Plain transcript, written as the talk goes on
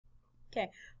Okay,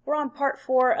 we're on part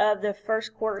 4 of the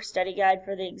first quarter study guide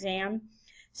for the exam.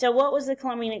 So what was the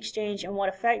Columbian Exchange and what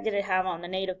effect did it have on the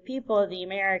native people of the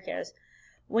Americas?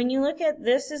 When you look at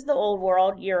this is the old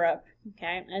world, Europe,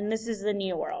 okay, and this is the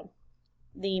new world,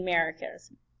 the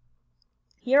Americas.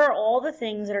 Here are all the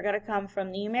things that are going to come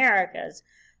from the Americas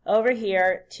over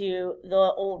here to the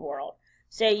old world.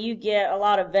 So you get a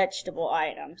lot of vegetable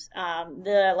items.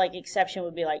 The exception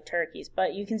would be like turkeys,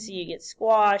 but you can see you get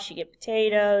squash, you get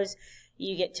potatoes,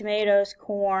 you get tomatoes,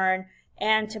 corn,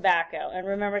 and tobacco. And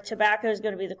remember, tobacco is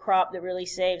going to be the crop that really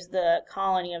saves the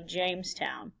colony of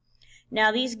Jamestown.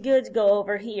 Now these goods go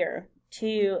over here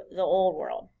to the old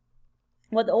world.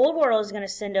 What the old world is going to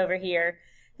send over here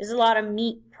is a lot of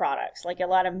meat products, like a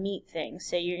lot of meat things.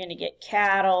 So you're going to get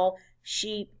cattle,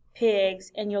 sheep,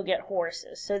 pigs, and you'll get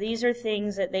horses. So these are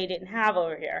things that they didn't have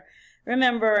over here.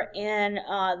 Remember, in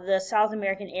the South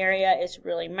American area, it's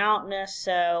really mountainous,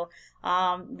 so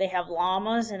they have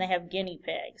llamas and they have guinea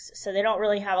pigs. So they don't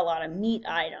really have a lot of meat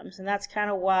items, and that's kind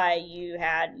of why you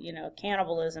had,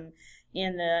 cannibalism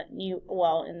in the new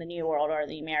world or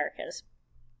the Americas.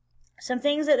 Some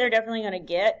things that they're definitely going to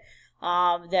get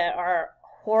that are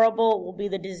horrible will be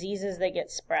the diseases that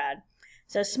get spread.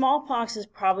 So smallpox is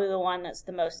probably the one that's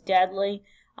the most deadly.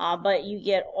 But you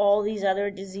get all these other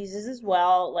diseases as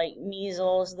well, like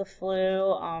measles, the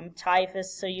flu,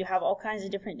 typhus. So you have all kinds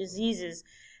of different diseases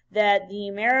that the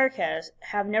Americas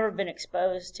have never been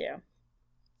exposed to.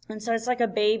 And so it's like a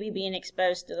baby being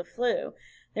exposed to the flu.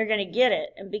 They're going to get it.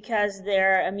 And because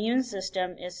their immune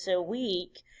system is so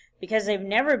weak, because they've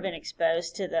never been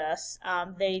exposed to this,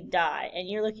 they die. And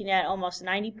you're looking at almost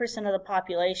 90% of the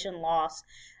population loss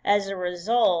as a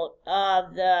result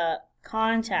of the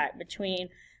contact between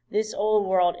this old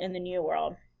world and the new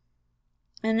world.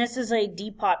 And this is a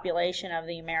depopulation of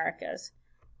the Americas.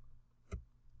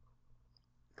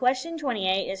 Question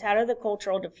 28 is, how did the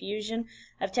cultural diffusion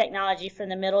of technology from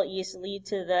the Middle East lead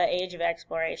to the age of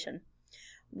exploration?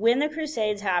 When the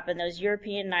Crusades happened, those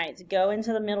European knights go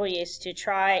into the Middle East to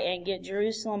try and get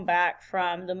Jerusalem back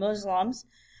from the Muslims,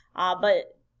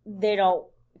 but they don't,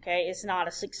 okay? It's not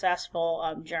a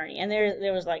successful journey. And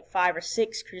there was like 5 or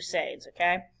 6 Crusades,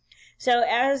 okay? So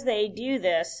as they do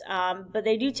this, but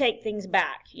they do take things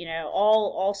back,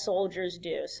 all soldiers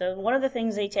do. So one of the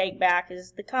things they take back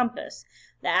is the compass,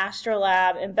 the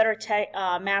astrolabe, and better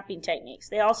mapping techniques.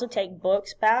 They also take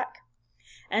books back.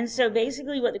 And so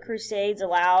basically what the Crusades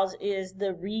allows is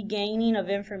the regaining of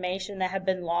information that had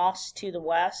been lost to the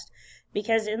West.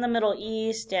 Because in the Middle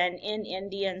East and in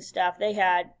India and stuff, they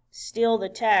had still the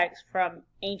text from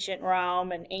ancient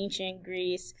Rome and ancient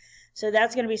Greece. So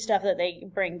that's going to be stuff that they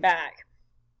bring back.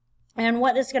 And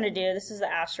what this is going to do, this is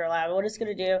the astrolabe, what it's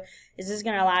going to do is this is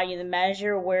going to allow you to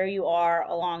measure where you are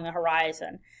along the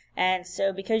horizon. And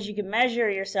so because you can measure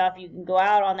yourself, you can go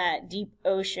out on that deep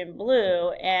ocean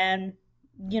blue and,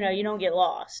 you don't get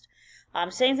lost.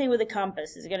 Same thing with the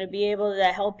compass. It's going to be able to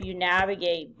help you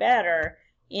navigate better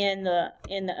in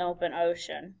the open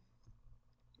ocean.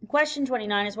 Question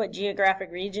 29 is, what geographic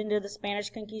region did the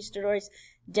Spanish conquistadors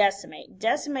decimate?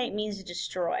 Decimate means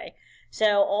destroy.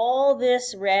 So all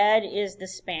this red is the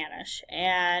Spanish.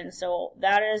 And so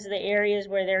that is the areas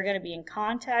where they're going to be in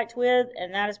contact with,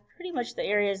 and that is pretty much the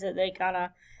areas that they kind of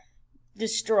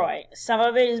destroy. Some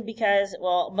of it is because,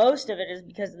 most of it is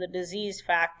because of the disease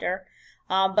factor.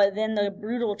 But then the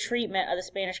brutal treatment of the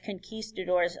Spanish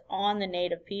conquistadors on the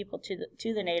native people,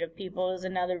 to the native people, is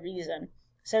another reason.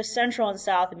 So Central and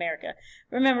South America.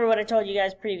 Remember what I told you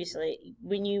guys previously.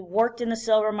 When you worked in the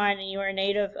silver mine and you were a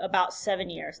native, about 7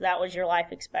 years. That was your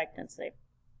life expectancy.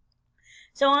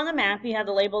 So on the map, you have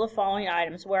to label the following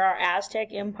items where our Aztec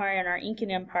Empire and our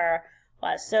Incan Empire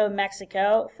was. So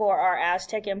Mexico for our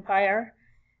Aztec Empire.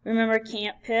 Remember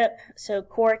Camp Pip? So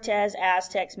Cortez,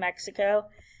 Aztecs, Mexico.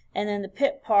 And then the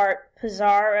Pip part,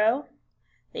 Pizarro,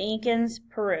 the Incans,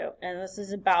 Peru. And this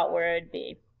is about where it would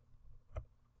be.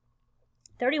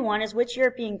 31 is, which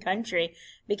European country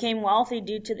became wealthy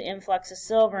due to the influx of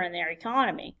silver in their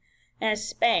economy? And it's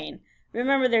Spain.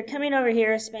 Remember, they're coming over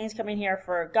here, Spain's coming here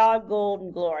for God, gold,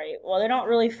 and glory. Well, they don't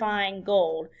really find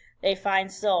gold, they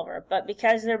find silver. But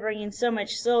because they're bringing so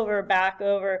much silver back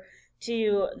over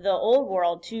to the old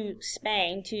world, to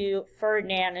Spain, to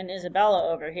Ferdinand and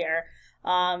Isabella over here,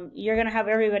 you're going to have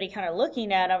everybody kind of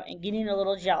looking at them and getting a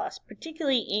little jealous,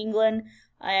 particularly England.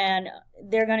 And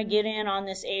they're going to get in on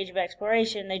this age of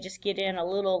exploration. They just get in a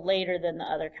little later than the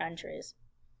other countries.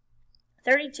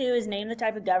 32 is, name the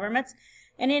type of governments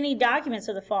and any documents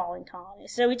of the following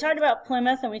colonies. So we talked about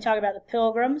Plymouth and we talked about the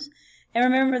Pilgrims. And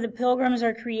remember, the Pilgrims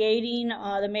are creating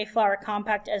the Mayflower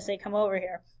Compact as they come over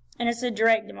here. And it's a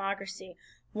direct democracy.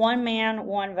 One man,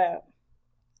 one vote.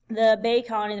 the Bay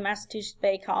Colony, the Massachusetts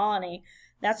Bay Colony,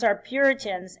 that's our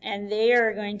Puritans, and they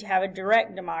are going to have a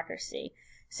direct democracy.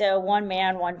 So one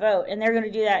man, one vote, and they're going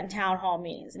to do that in town hall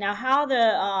meetings. Now, how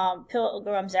the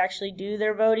Pilgrims actually do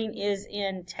their voting is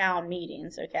in town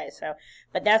meetings, okay? So,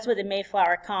 but that's what the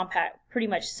Mayflower Compact pretty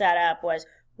much set up was,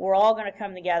 we're all going to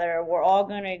come together, we're all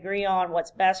going to agree on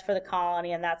what's best for the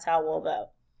colony, and that's how we'll vote.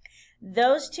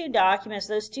 Those two documents,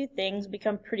 those two things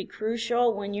become pretty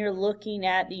crucial when you're looking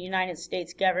at the United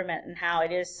States government and how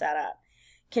it is set up.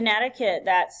 Connecticut,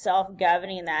 that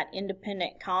self-governing, that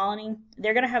independent colony,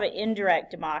 they're going to have an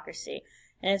indirect democracy,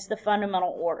 and it's the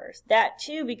fundamental orders. That,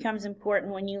 too, becomes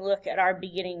important when you look at our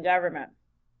beginning government.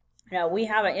 You know, we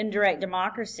have an indirect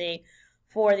democracy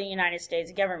for the United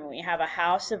States government. We have a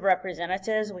House of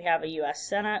Representatives, we have a U.S.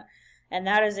 Senate, and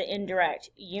that is an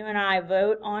indirect. You and I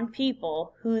vote on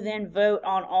people who then vote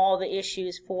on all the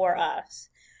issues for us.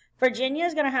 Virginia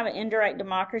is going to have an indirect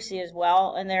democracy as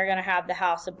well, and they're going to have the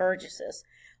House of Burgesses.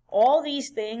 All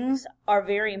these things are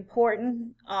very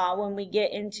important when we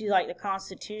get into like the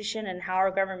Constitution and how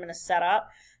our government is set up,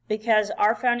 because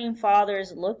our founding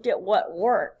fathers looked at what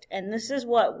worked, and this is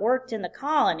what worked in the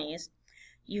colonies.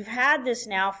 You've had this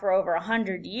now for over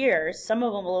 100 years, some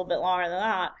of them a little bit longer than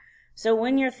that. So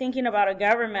when you're thinking about a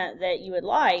government that you would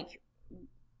like,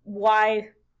 why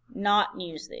not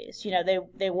use these? You know,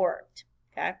 they worked,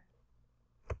 okay?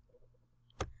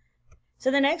 So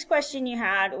the next question you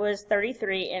had was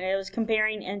 33, and it was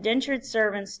comparing indentured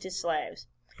servants to slaves.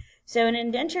 So an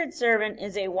indentured servant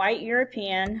is a white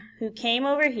European who came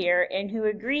over here and who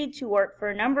agreed to work for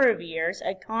a number of years,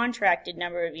 a contracted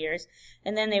number of years,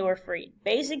 and then they were freed.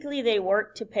 Basically, they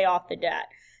worked to pay off the debt.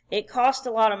 It cost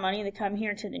a lot of money to come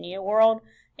here to the New World,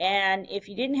 and if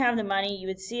you didn't have the money, you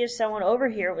would see if someone over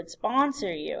here would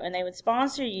sponsor you, and they would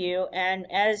sponsor you,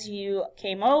 and as you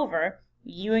came over,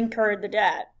 you incurred the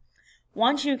debt.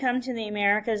 Once you come to the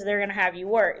Americas, they're going to have you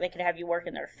work. They could have you work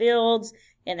in their fields,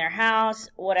 in their house,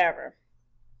 whatever.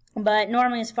 But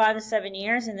normally it's 5 to 7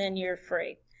 years, and then you're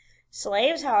free.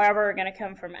 Slaves, however, are going to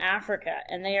come from Africa,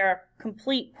 and they are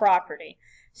complete property.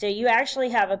 So you actually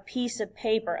have a piece of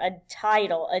paper, a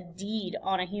title, a deed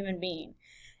on a human being.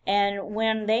 And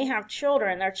when they have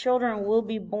children, their children will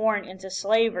be born into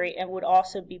slavery and would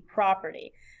also be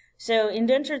property. So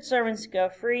indentured servants go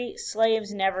free,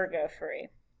 slaves never go free.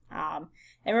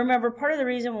 And remember, part of the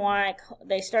reason why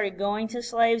they started going to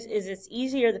slaves is it's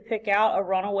easier to pick out a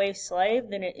runaway slave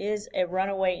than it is a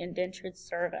runaway indentured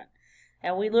servant.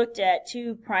 And we looked at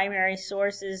two primary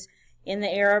sources in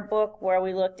the Era book where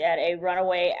we looked at a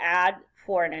runaway ad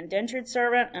for an indentured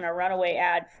servant and a runaway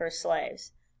ad for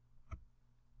slaves.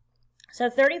 So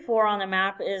 34 on the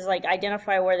map is like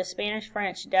identify where the Spanish,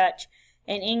 French, Dutch,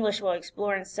 and English will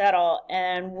explore and settle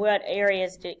and what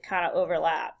areas did kind of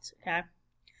overlapped, okay?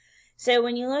 So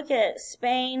when you look at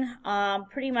Spain,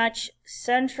 pretty much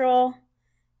Central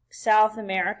South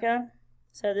America,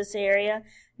 so this area,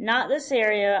 not this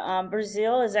area,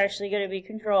 Brazil is actually going to be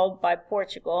controlled by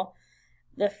Portugal.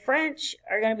 The French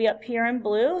are going to be up here in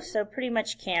blue, so pretty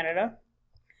much Canada.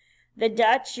 The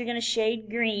Dutch, you're going to shade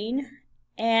green,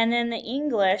 and then the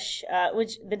English,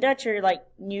 which the Dutch are like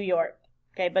New York,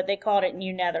 okay, but they called it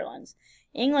New Netherlands.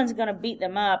 England's going to beat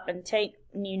them up and take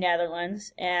New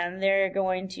Netherlands, and they're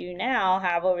going to now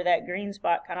have over that green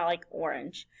spot kind of like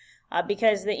orange,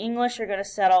 because the English are going to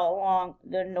settle along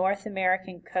the North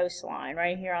American coastline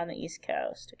right here on the East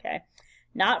Coast, okay?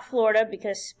 Not Florida,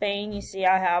 because Spain, you see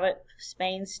I have it,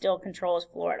 Spain still controls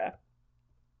Florida.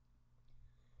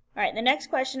 All right, the next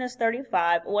question is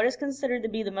 35. What is considered to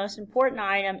be the most important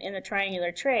item in the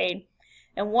triangular trade?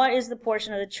 And what is the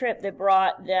portion of the trip that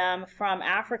brought them from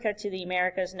Africa to the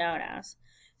Americas known as?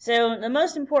 So the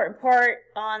most important part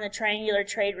on the triangular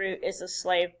trade route is the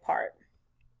slave part.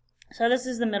 So this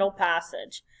is the Middle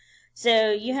Passage.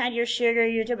 So you had your sugar,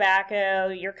 your tobacco,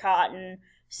 your cotton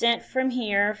sent from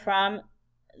here, from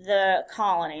the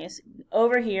colonies,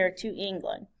 over here to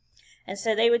England. And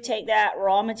so they would take that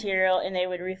raw material and they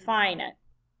would refine it,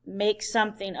 make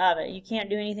something of it. You can't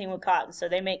do anything with cotton, so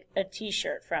they make a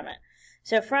t-shirt from it.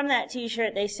 So from that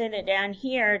t-shirt, they send it down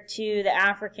here to the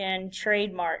African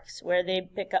trade marks where they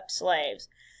pick up slaves.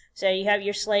 So you have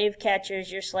your slave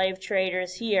catchers, your slave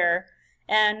traders here.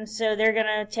 And so they're going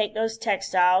to take those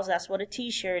textiles, that's what a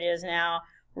t-shirt is now,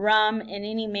 rum, and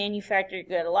any manufactured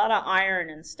good, a lot of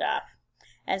iron and stuff.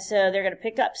 And so they're going to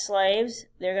pick up slaves,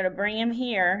 they're going to bring them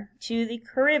here to the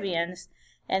Caribbeans,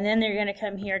 and then they're going to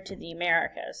come here to the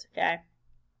Americas, okay?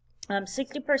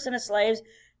 60% of slaves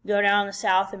go down to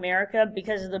South America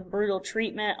because of the brutal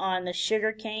treatment on the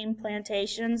sugar cane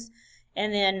plantations,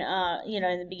 and then, you know,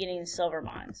 in the beginning, the silver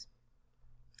mines.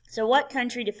 So what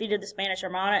country defeated the Spanish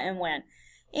Armada and when?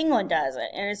 England does it,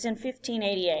 and it's in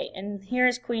 1588. And here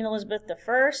is Queen Elizabeth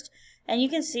I, and you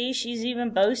can see she's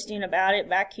even boasting about it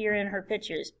back here in her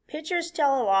pictures. Pictures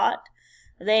tell a lot.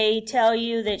 They tell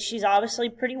you that she's obviously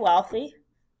pretty wealthy,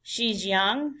 she's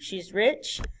young, she's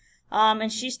rich, and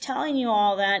she's telling you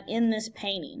all that in this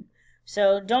painting.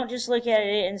 So don't just look at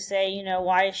it and say, you know,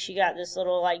 why has she got this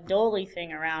little like dolly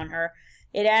thing around her?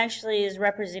 It actually is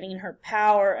representing her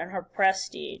power and her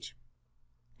prestige.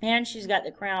 And she's got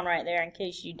the crown right there in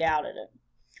case you doubted it.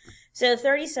 So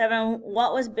 37,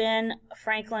 what was Ben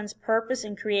Franklin's purpose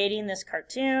in creating this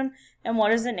cartoon, and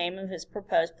what is the name of his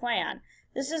proposed plan?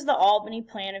 This is the Albany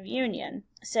Plan of Union.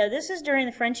 So this is during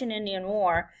the French and Indian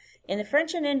War. In the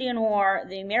French and Indian War,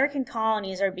 the American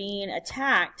colonies are being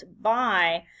attacked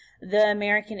by the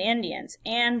American Indians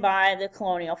and by the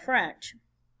colonial French.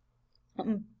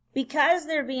 Because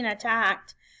they're being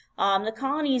attacked, the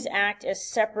colonies act as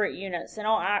separate units. They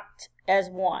don't act as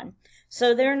one.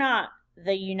 So they're not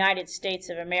the United States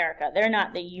of America. They're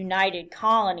not the United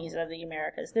Colonies of the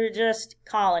Americas. They're just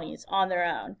colonies on their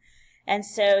own. And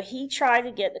so he tried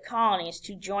to get the colonies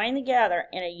to join together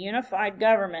in a unified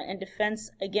government in defense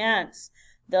against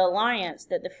the alliance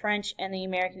that the French and the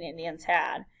American Indians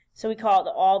had. So we call it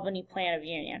the Albany Plan of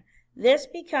Union. This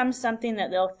becomes something that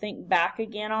they'll think back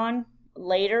again on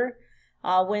later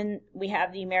when we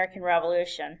have the American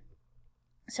Revolution.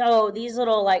 So these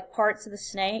little like parts of the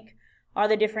snake are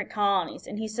the different colonies.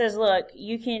 And he says, look,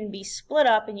 you can be split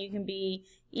up and you can be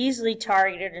easily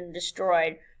targeted and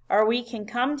destroyed, or we can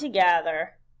come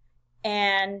together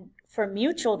and for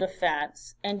mutual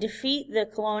defense and defeat the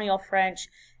colonial French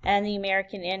and the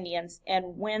American Indians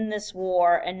and win this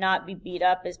war and not be beat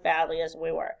up as badly as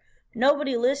we were.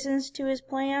 Nobody listens to his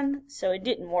plan, so it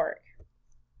didn't work.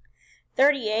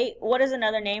 38, what is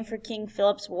another name for King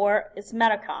Philip's war? It's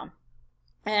Metacom.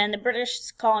 And the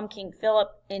British call him King Philip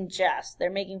in jest. They're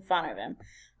making fun of him.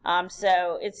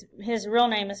 So his real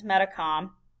name is Metacom.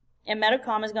 And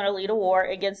Metacom is going to lead a war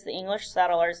against the English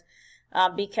settlers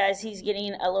because he's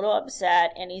getting a little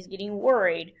upset and he's getting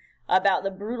worried about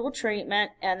the brutal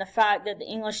treatment and the fact that the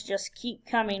English just keep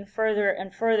coming further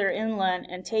and further inland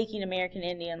and taking American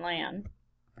Indian land.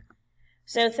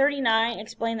 So 39,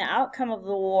 explain the outcome of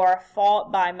the war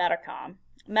fought by Metacom.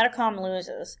 Metacom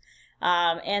loses.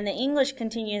 And the English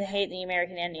continue to hate the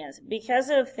American Indians. Because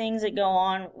of things that go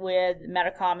on with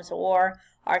Metacom's war,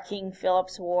 our King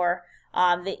Philip's war,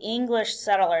 the English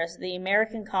settlers, the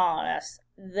American colonists,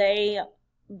 they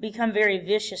become very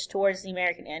vicious towards the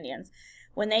American Indians.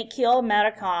 When they kill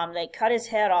Metacom, they cut his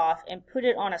head off and put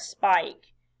it on a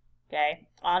spike, okay,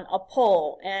 on a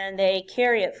pole, and they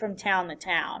carry it from town to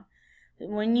town.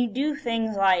 When you do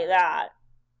things like that,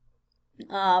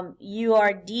 you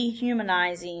are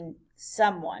dehumanizing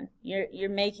someone. You're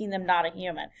making them not a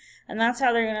human. And that's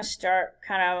how they're going to start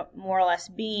kind of more or less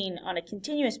being on a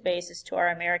continuous basis to our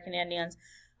American Indians.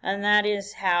 And that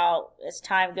is how, as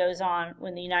time goes on,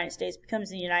 when the United States becomes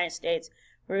the United States,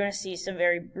 we're going to see some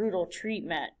very brutal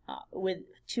treatment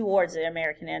towards the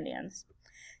American Indians.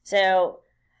 So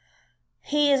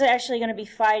he is actually going to be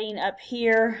fighting up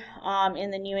here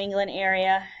in the New England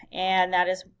area, and that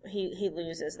is he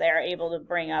loses. They are able to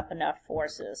bring up enough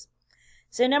forces.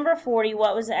 So number 40,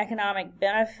 what was the economic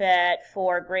benefit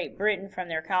for Great Britain from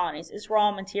their colonies? It's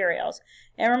raw materials.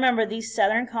 And remember, these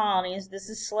southern colonies, this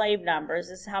is slave numbers.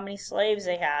 This is how many slaves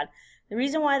they had. The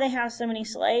reason why they have so many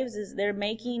slaves is they're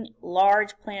making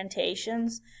large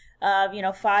plantations of,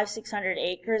 500-600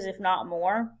 acres, if not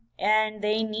more. And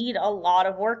they need a lot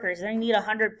of workers. They need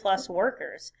 100+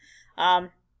 workers.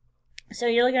 So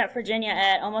you're looking at Virginia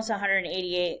at almost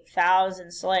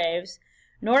 188,000 slaves.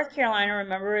 North Carolina,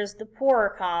 remember, is the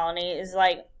poorer colony, is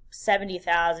like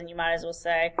 70,000, you might as well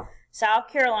say. South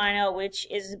Carolina, which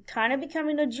is kind of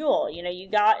becoming a jewel. You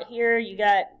got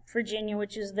Virginia,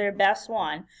 which is their best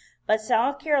one. But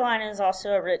South Carolina is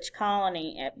also a rich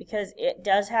colony because it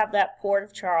does have that port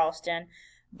of Charleston,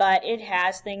 but it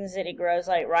has things that it grows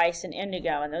like rice and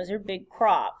indigo, and those are big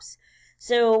crops.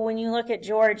 So when you look at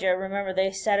Georgia, remember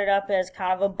they set it up as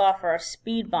kind of a buffer, a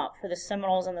speed bump for the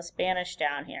Seminoles and the Spanish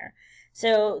down here.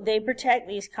 So they protect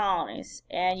these colonies,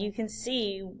 and you can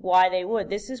see why they would.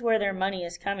 This is where their money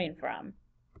is coming from.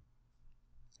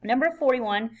 Number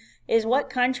 41 is what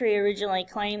country originally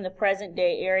claimed the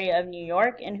present-day area of New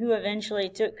York and who eventually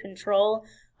took control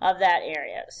of that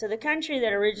area. So the country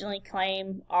that originally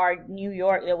claimed our New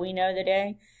York that we know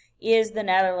today is the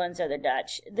Netherlands or the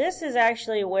Dutch. This is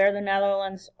actually where the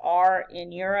Netherlands are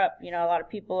in Europe. A lot of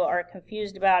people are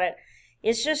confused about it.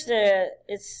 It's just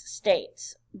it's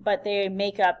states. but they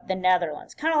make up the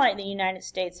Netherlands, kind of like the United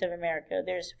States of America.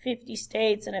 There's 50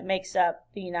 states, and it makes up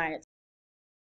the United